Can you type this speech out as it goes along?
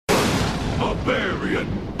Barbarian!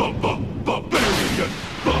 Barbarian!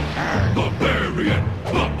 Barbarian!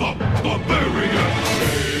 Barbarian!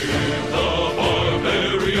 Save the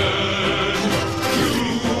barbarian!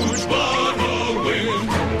 Huge battle win!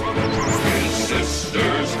 His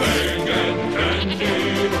sisters Fang and Candy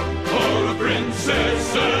are a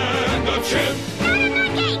princess and a chimp! Out of the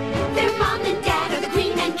gate! Their mom and dad are the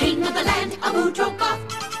queen and king of the land of Udrogoth.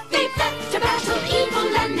 They've left to battle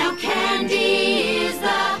evil and now Candy is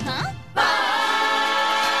the boss!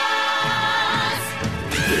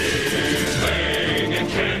 These Fang and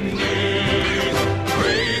Candy,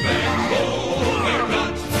 brave and bold they're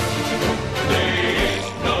not. They ain't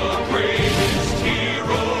the greatest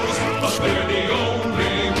heroes, but they're the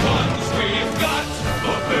only ones we've got.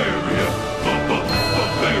 Barbarian!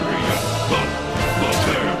 Barbarian!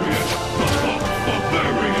 Barbarian!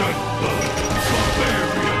 Barbarian!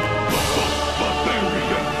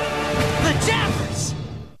 Barbarian! The Jammers!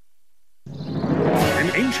 In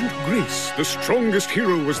ancient Greece, the strongest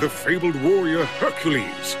hero was the fabled warrior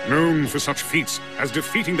Hercules, known for such feats as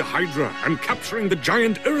defeating the Hydra and capturing the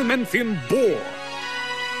giant Erymanthian boar.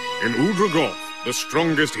 In Udrogoth, the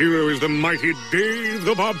strongest hero is the mighty Dave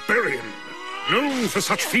the Barbarian, known for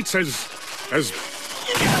such feats as...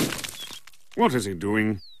 What is he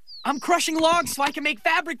doing? I'm crushing logs so I can make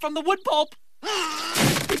fabric from the wood pulp.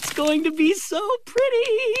 It's going to be so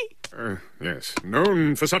pretty. Yes,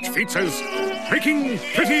 known for such feats as making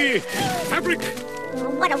pretty fabric.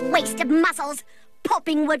 What a waste of muscles!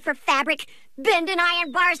 Pulping wood for fabric, bending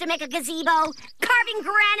iron bars to make a gazebo, carving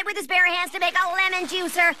granite with his bare hands to make a lemon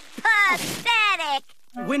juicer. Pathetic!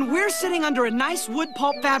 When we're sitting under a nice wood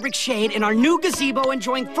pulp fabric shade in our new gazebo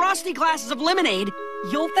enjoying frosty glasses of lemonade,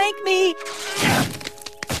 you'll thank me.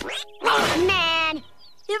 Man,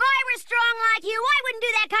 if I were strong like you, I wouldn't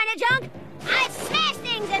do that kind of junk. I'd smash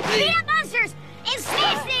things and beat up monsters and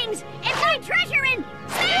smash things and find treasure and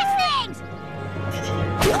smash things!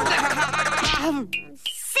 I'm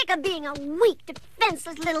sick of being a weak,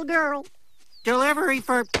 defenseless little girl. Delivery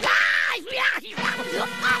for... A letter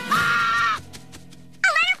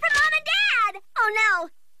from Mom and Dad! Oh no,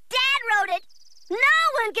 Dad wrote it. No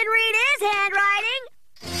one can read his handwriting.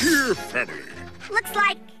 Dear family, Looks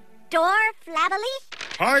like door flabbily.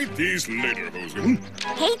 hide these Lederhosen.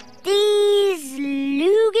 Hate these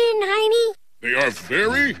Lugenheiny. They are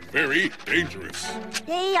very, very dangerous.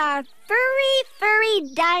 They are furry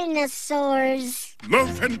dinosaurs.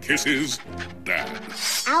 Love and kisses, Dad.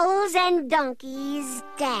 Owls and donkeys,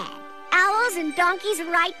 Dad. Owls and donkeys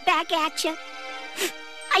right back at you.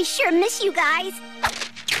 I sure miss you guys.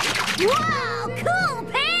 Whoa, cool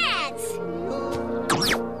pants!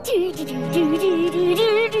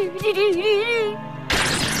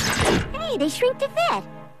 Hey, they shrink to fit.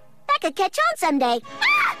 That could catch on someday.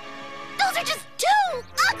 Ah! Those are just too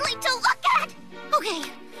ugly to look at! Okay,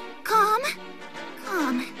 calm.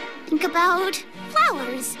 Think about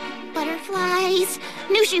flowers, butterflies,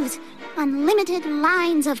 new shoes, unlimited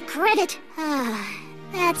lines of credit.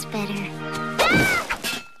 That's better. Ah!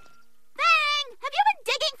 Fang, have you been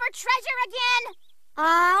digging for treasure again?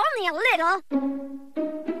 Only a little.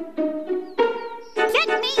 Get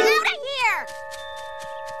me out of here!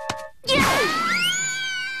 Yeah!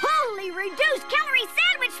 Holy reduced calorie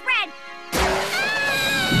sandwich spread!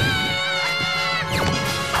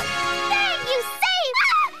 Fang, you saved!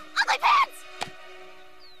 Ugly pants!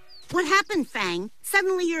 What happened, Fang?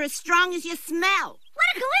 Suddenly you're as strong as you smell.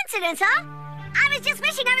 What a coincidence, huh? I was just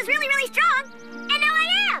wishing I was really, really strong, and now I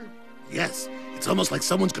am. Yes, it's almost like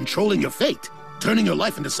someone's controlling your fate, turning your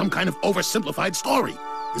life into some kind of oversimplified story.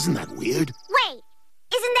 Isn't that weird? Wait,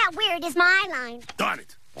 isn't that weird is my line. Darn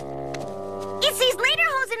it. It's these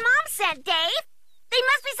Lederhosen Mom sent, Dave. They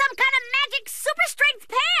must be some kind of magic super strength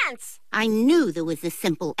pants. I knew there was a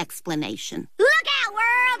simple explanation. Look out,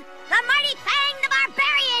 world! The mighty Fang the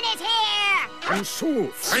Barbarian is here! And so,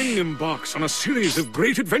 Fang embarks on a series of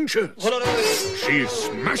great adventures. She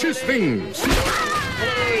smashes things.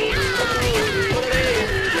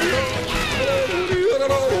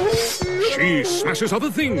 She smashes other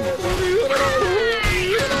things.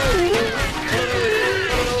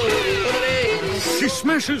 She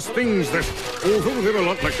smashes things that, although they're a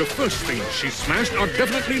lot like the first things she smashed, are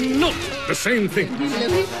definitely not the same things.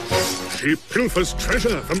 She pilfers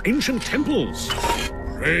treasure from ancient temples.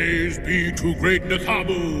 Praise be to great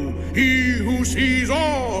Nakabu, he who sees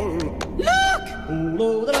all. Look!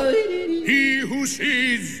 He who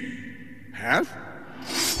sees... half?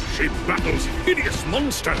 She battles hideous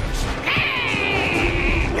monsters. Ow!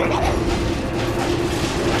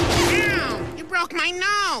 You broke my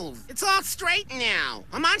nose. It's all straight now.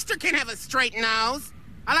 A monster can't have a straight nose.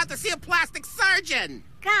 I'll have to see a plastic surgeon.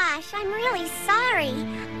 gosh, I'm really sorry.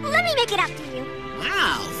 Let me make it up to you.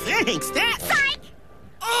 Wow, thanks. Psych!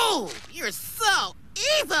 Oh, you're so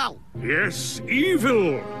evil. Yes,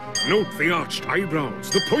 evil. Note the arched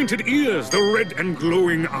eyebrows, the pointed ears, the red and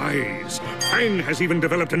glowing eyes. Fang has even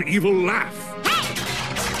developed an evil laugh. Hey!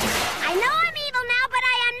 I know I'm evil now, but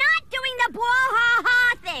I am not doing the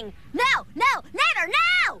blah-ha-ha thing. No, never,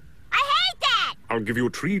 no! I hate that! I'll give you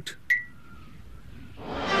a treat.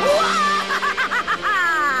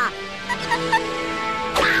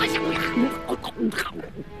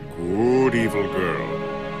 Good evil girl.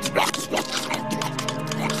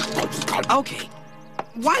 Okay.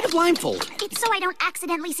 Why the blindfold? It's so I don't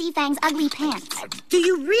accidentally see Fang's ugly pants. Do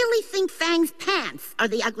you really think Fang's pants are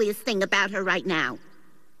the ugliest thing about her right now?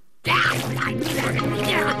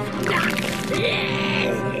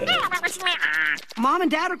 Mom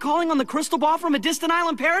and Dad are calling on the crystal ball from a distant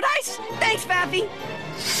island paradise? Thanks, Faffy.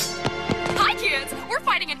 Hi, kids! We're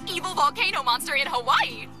fighting an evil volcano monster in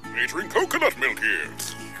Hawaii. Featuring coconut milk here.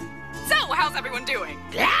 So, how's everyone doing?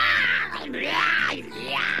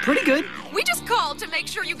 Pretty good. We just called to make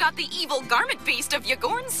sure you got the evil garment beast of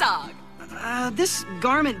Yagornsog. This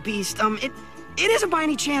garment beast, it isn't by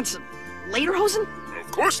any chance Lederhosen?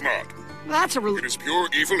 Of course not. That's a It is pure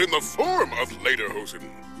evil in the form of Lederhosen.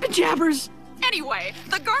 Jabbers. Anyway,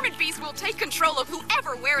 the garment beast will take control of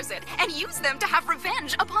whoever wears it and use them to have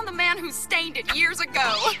revenge upon the man who stained it years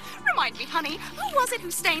ago. Remind me, honey, who was it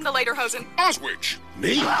who stained the Lederhosen? Oswich.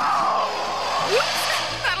 Me? Whoops!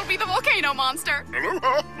 That'll be the volcano monster.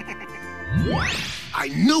 Aloha. I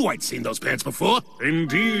knew I'd seen those pants before.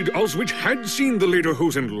 Indeed, Oswich had seen the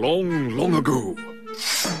Lederhosen long, long ago.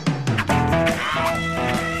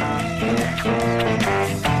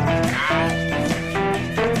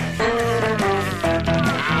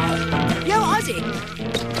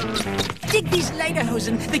 Dig these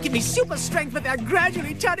Lederhosen. They give me super strength, but they're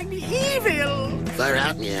gradually turning me evil. Far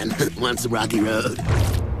out, man. Wants the rocky road.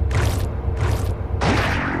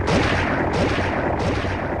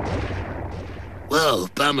 Whoa,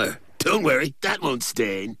 bummer. Don't worry, that won't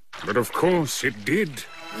stain. But of course it did.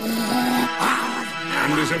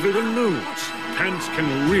 And as everyone knows, pants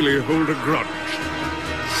can really hold a grudge.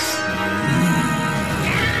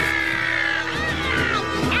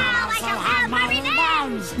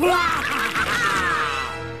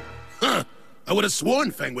 Huh. I would have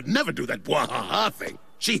sworn Fang would never do that blah-ha-ha thing.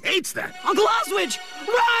 She hates that. Uncle Oswich,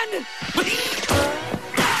 run!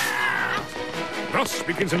 Thus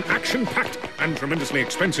begins an action-packed and tremendously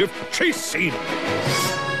expensive chase scene.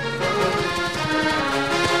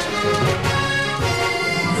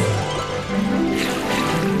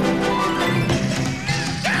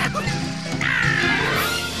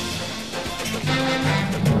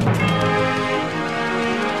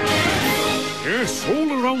 Yes,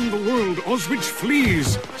 all around the world, Oswich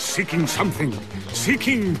flees, seeking something.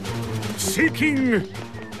 Seeking.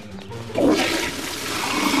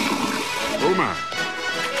 Oh my.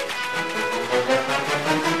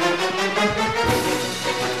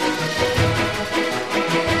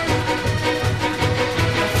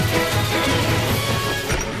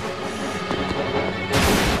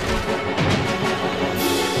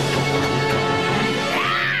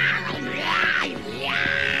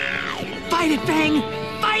 Fight it, Fang!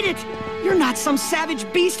 Fight it! You're not some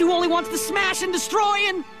savage beast who only wants to smash and destroy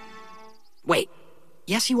and... Wait.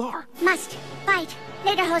 Yes, you are. Must fight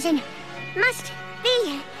Lederhosen. Must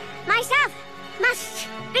be myself. Must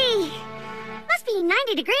be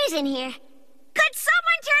 90 degrees in here. Could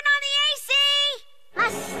someone turn on the AC?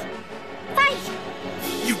 Must fight.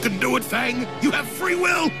 You can do it, Fang. You have free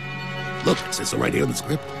will. Look, it says so right here in the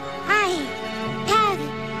script. I have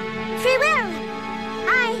free will.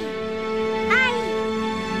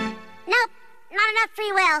 Nope, not enough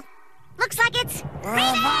free will. Looks like it's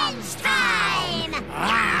revenge time!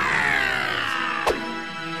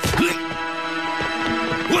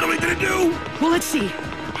 What are we gonna do? Well, let's see.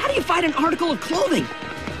 How do you fight an article of clothing?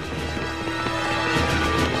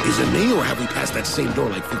 Is it me, or have we passed that same door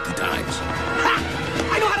like 50 times? Ha!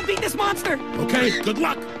 I know how to beat this monster! Okay, good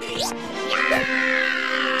luck.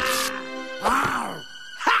 Ha!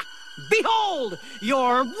 Behold,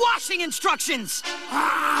 your washing instructions!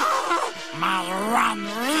 My run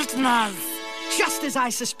weakness. Just as I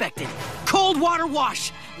suspected. Cold water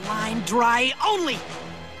wash. Line dry only.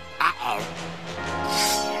 Uh-oh.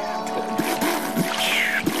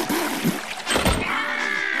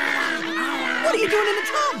 What are you doing in the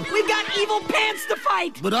tub? We've got evil pants to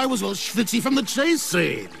fight. But I was all schwitzy from the chase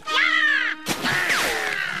scene.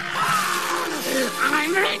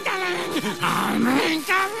 I'm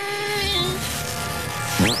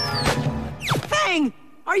Fang,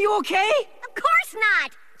 are you okay? Of course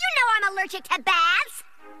not! I'm allergic to baths.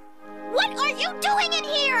 What are you doing in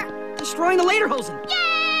here? Destroying the Lederhosen.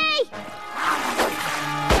 Yay!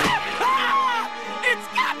 It's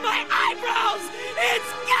got my eyebrows!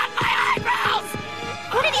 It's got my eyebrows!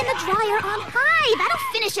 Put it in the dryer on high. That'll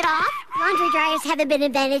finish it off. Laundry dryers haven't been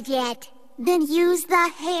invented yet. Then use the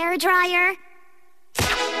hair dryer.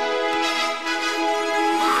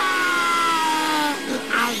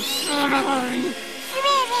 I'm shivering.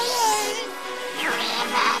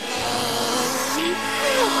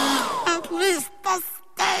 At least the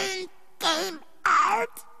stain came out.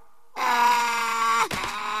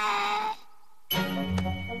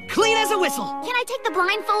 Clean as a whistle. Can I take the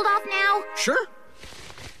blindfold off now? Sure.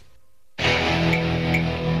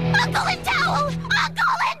 Uncle and Towel!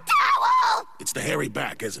 Uncle and Towel! It's the hairy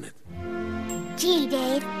back, isn't it? Gee,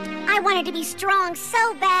 Dave, I wanted to be strong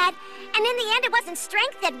so bad, and in the end it wasn't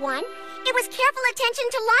strength that won. It was careful attention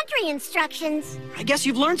to laundry instructions. I guess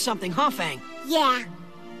you've learned something, huh, Fang? Yeah.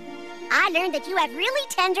 I learned that you have really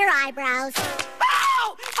tender eyebrows.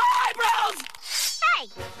 Ow! My eyebrows! Hey,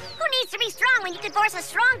 who needs to be strong when you can force a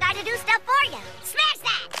strong guy to do stuff for you? Smash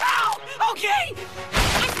that! Ow! Okay!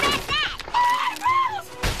 And smash that! My eyebrows!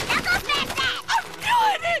 Now go smash that! I'm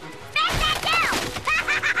doing it! Smash that too!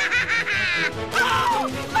 Ow!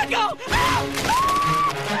 Let go!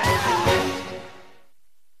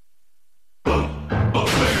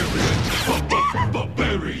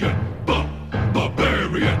 Barbarian!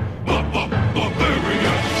 Barbarian!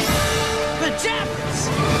 Barbarian! Pajamas!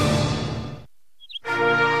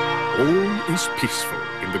 All is peaceful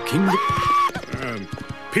in the kingdom...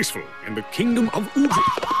 peaceful in the kingdom of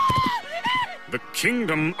The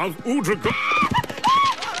kingdom of Udragoth.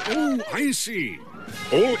 Oh, I see.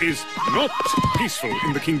 All is not peaceful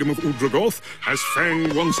in the kingdom of Udragoth as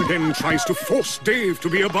Fang once again tries to force Dave to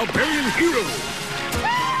be a barbarian hero.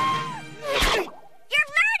 You're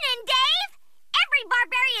learning, Dave! Every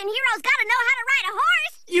barbarian hero's gotta know how to ride a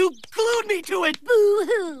horse! You glued me to it!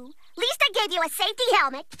 Boo-hoo! Least I gave you a safety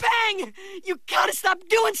helmet. Fang! You gotta stop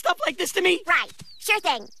doing stuff like this to me! Right, sure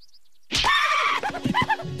thing.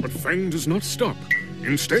 But Fang does not stop.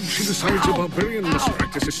 Instead, she decides a barbarian must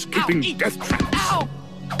practice escaping death traps. Ow!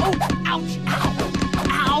 Oh, ouch! Ow!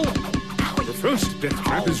 Ow! The first death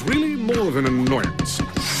trap is really more of an annoyance.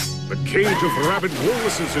 The cage of rabid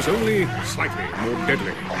walruses is only slightly more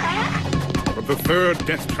deadly. But the third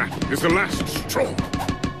death trap is the last straw.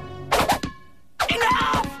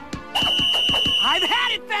 Enough! I've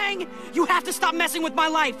had it, Fang! You have to stop messing with my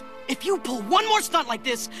life. If you pull one more stunt like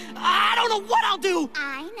this, I don't know what I'll do.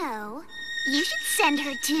 I know. You should send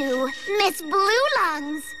her to Miss Blue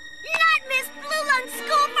Lungs. Not Miss Blue Lungs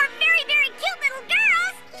School for very, very cute little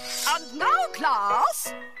girls. And now,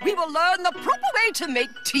 class, we will learn the proper way to make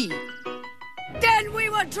tea. Then we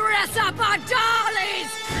will dress up our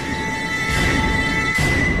dollies!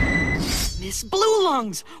 Miss Blue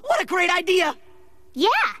Lungs, what a great idea!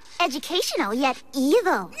 Yeah, educational yet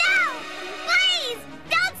evil. No! Please!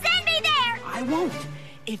 Don't send me there! I won't.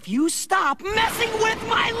 If you stop messing with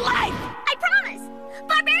my life! I promise!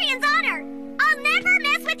 Barbarian's honor! I'll never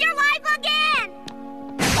mess with your life again!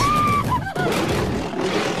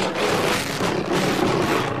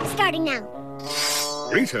 Starting now.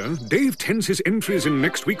 Later, Dave tends his entries in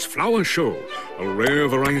next week's flower show, a rare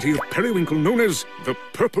variety of periwinkle known as the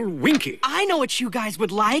Purple Winky. I know what you guys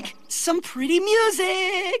would like. Some pretty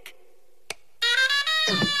music.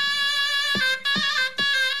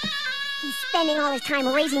 He's spending all his time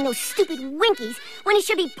raising those stupid winkies when he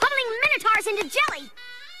should be pummeling minotaurs into jelly.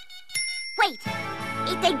 Wait,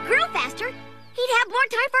 if they grew faster, he'd have more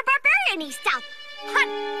time for barbarian-y stuff. Hot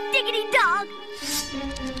diggity dog.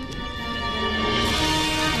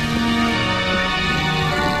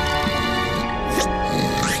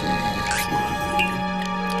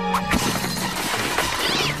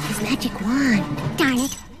 His magic wand. Darn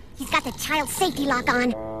it. He's got the child safety lock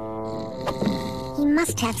on. He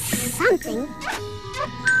must have something.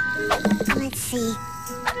 Let's see.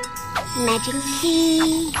 Magic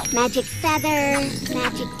key, magic feather,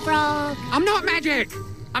 magic frog. I'm not magic.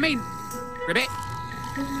 I mean, ribbit.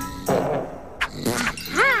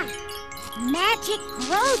 Aha! Magic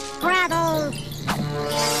growth gravel.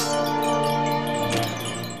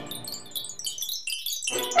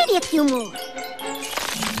 Maybe a few more.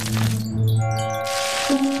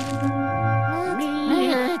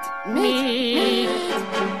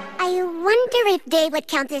 I wonder if Dave would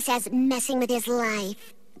count this as messing with his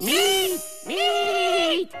life. Meat!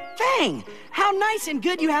 Fang, how nice and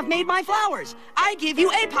good you have made my flowers. I give you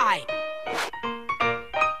a pie.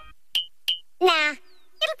 Nah,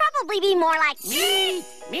 it'll probably be more like...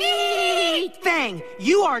 Meat! Fang,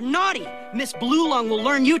 you are naughty. Miss Blue Lung will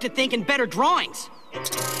learn you to think in better drawings.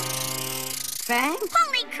 Fang?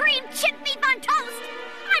 Holy cream chickpea bun toast!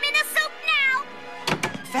 I'm in the soup now!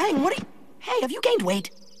 Fang, what are you... Hey, have you gained weight?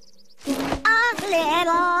 A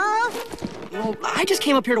little. Well, I just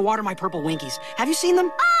came up here to water my purple winkies. Have you seen them?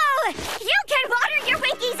 Oh, you can water your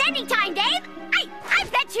winkies anytime, Dave. I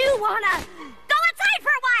bet you wanna go outside for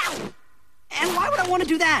a while. And why would I want to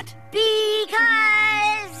do that?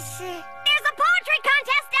 Because there's a poetry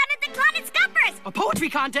contest down at the Clotted Scuppers. A poetry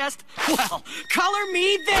contest? Well, color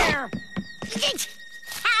me there.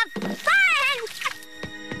 Have fun!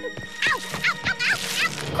 Ow, ow, ow, ow, ow!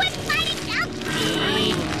 Quit fighting! Ow.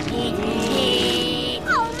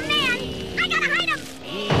 Oh, man! I gotta hide them!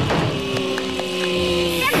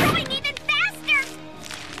 They're growing even faster!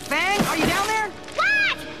 Fang, are you down there?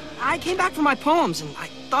 What? I came back for my poems, and I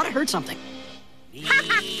thought I heard something.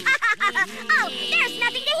 Oh, there's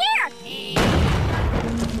nothing to hear!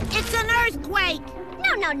 It's an earthquake.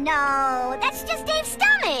 No. That's just Dave's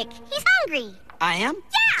stomach. He's hungry. I am?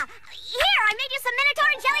 Yeah! Here, I made you some Minotaur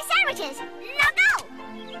and jelly sandwiches. Now go!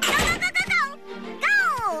 Go!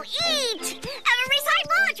 Go! Eat! Recite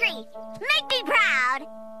poetry! Make me proud!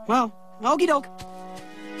 Well, okie doke.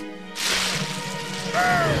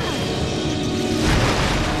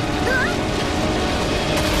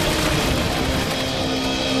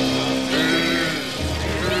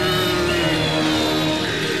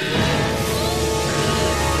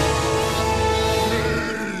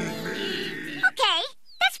 Okay,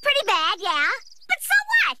 that's pretty bad, yeah. But so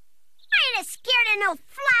what? I ain't as scared of no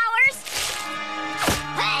flowers.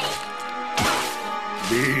 Hey!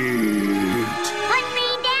 Put me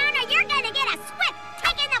down or you're gonna get a swift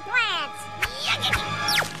kick in the plants.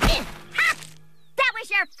 Ha! That was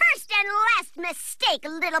your first and last mistake,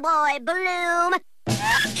 little boy Bloom.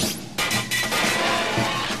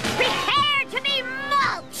 Prepare to be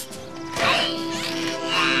mulched.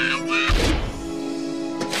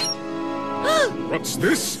 What's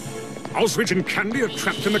this? Oswich and Candy are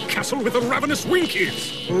trapped in the castle with the ravenous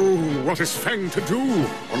Winkies. Oh, what is Fang to do?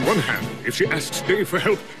 On one hand, if she asks Dave for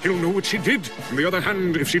help, he'll know what she did. On the other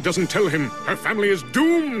hand, if she doesn't tell him, her family is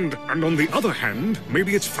doomed. And on the other hand,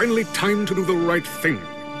 maybe it's finally time to do the right thing.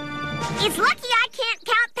 It's lucky I can't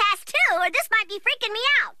count past 2, or this might be freaking me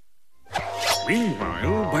out.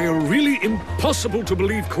 Meanwhile, by a really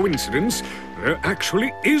impossible-to-believe coincidence, there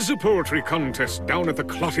actually is a poetry contest down at the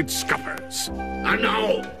Clotted Scuppers. And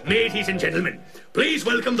now, mateys and gentlemen, please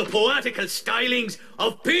welcome the poetical stylings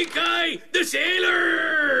of Pink Eye the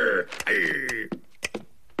Sailor!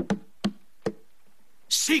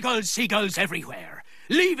 Seagulls everywhere,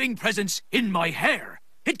 leaving presents in my hair.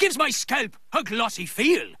 It gives my scalp a glossy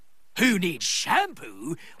feel. Who needs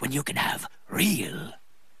shampoo when you can have real?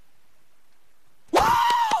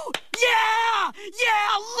 Whoa! Yeah!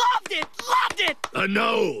 Loved it! And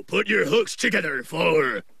now, put your hooks together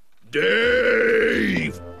for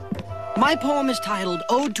Dave! My poem is titled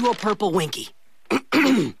Ode to a Purple Winky.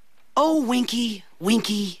 Oh, Winky,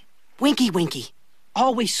 Winky, Winky, Winky.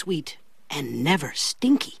 Always sweet and never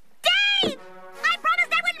stinky. Dave! I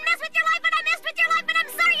promised I wouldn't mess with your life, but I messed with your life, and I'm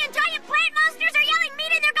sorry and giant plant monsters are yelling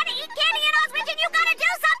meat and they're gonna eat candy in Oswich and you gotta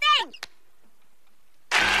do something!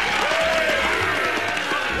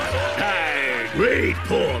 Great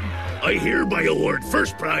poem! I hereby award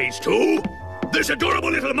first prize to this adorable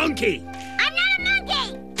little monkey! I'm not a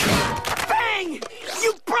monkey! Fang!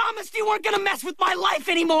 You promised you weren't gonna mess with my life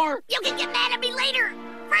anymore! You can get mad at me later!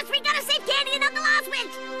 First we gotta save Candy and Uncle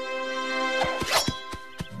Oswich!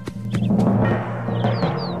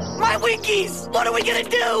 My Winkies! What are we gonna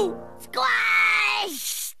do?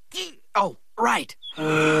 Squash! Oh, right.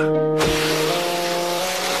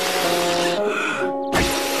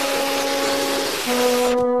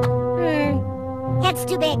 Head's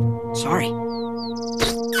too big. Sorry.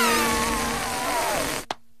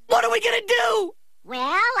 What are we gonna do? Well,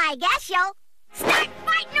 I guess you'll start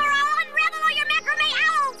fighting or I'll unravel all your macrame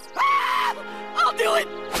owls! Ah! I'll do it!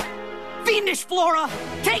 Fiendish Flora,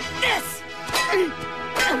 take this!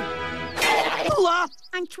 Ula!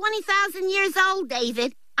 I'm 20,000 years old,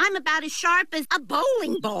 David. I'm about as sharp as a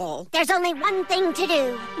bowling ball. There's only one thing to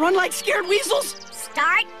do. Run like scared weasels?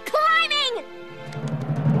 Start climbing!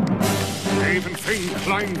 Dave and Fang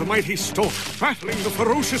climbed the mighty stalk, battling the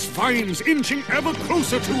ferocious vines, inching ever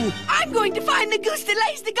closer to... I'm going to find the goose that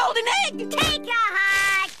lays the golden egg! Take a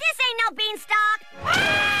hike! This ain't no beanstalk!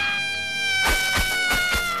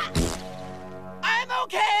 I'm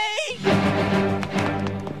okay!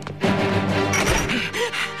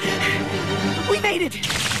 We made it!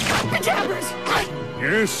 Pajamas!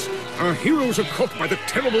 Yes, Our heroes are caught by the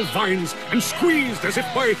terrible vines and squeezed as if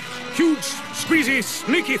by huge, squeezy,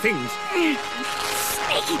 snaky things.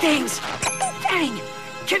 Sneaky things! Dang!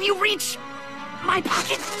 Can you reach my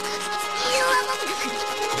pocket?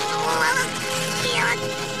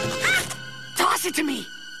 Toss it to me!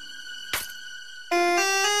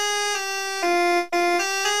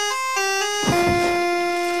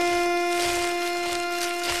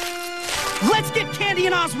 Let's get Candy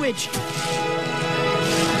and Oswidge!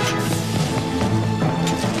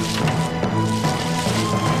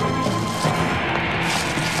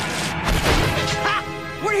 Ha!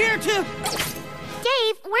 We're here to...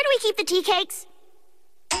 Dave, where do we keep the tea cakes?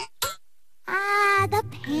 Ah, the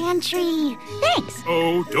pantry. Thanks.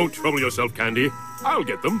 Oh, don't trouble yourself, Candy. I'll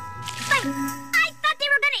get them. But I thought they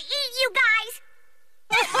were gonna eat you guys.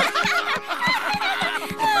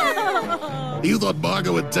 You thought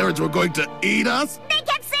Margot and Terrence were going to eat us? They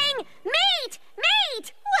kept saying, meat,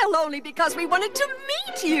 meat. Well, only because we wanted to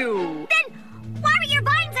meet you. Then why were your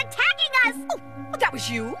vines attacking us? Oh, that was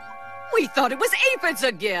you? We thought it was aphids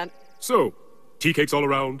again. So, tea cakes all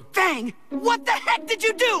around? Fang, what the heck did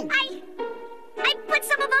you do? I put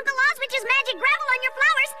some of Uncle Oswich's magic gravel on your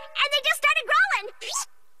flowers, and they just started growing.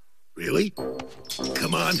 Really?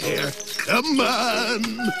 Come on, Hare. Come on!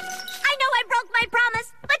 I know I broke my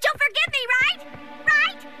promise, but you'll forgive me, right?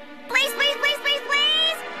 Right? Please, please, please, please,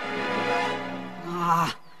 please?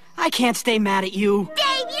 Ah, I can't stay mad at you.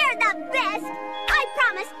 Dave, you're the best! I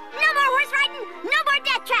promise, no more horse riding, no more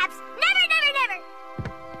death traps. Never, never, never!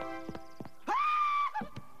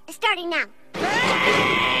 Starting now.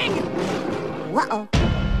 Uh-oh.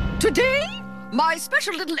 Today, my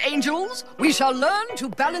special little angels, we shall learn to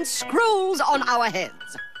balance scrolls on our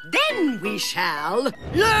heads. Then we shall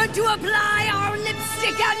learn to apply our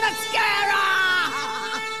lipstick and mascara!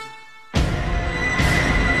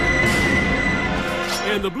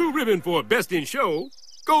 And the blue ribbon for Best in Show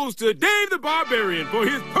goes to Dave the Barbarian for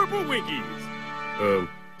his purple Winkies.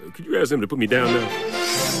 Could you ask him to put me down now?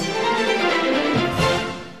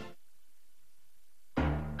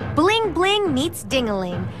 Bling Bling meets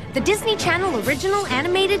Ding-a-ling. The Disney Channel original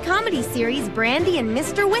animated comedy series Brandy and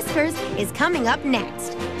Mr. Whiskers is coming up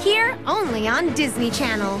next. Here only on Disney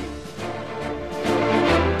Channel.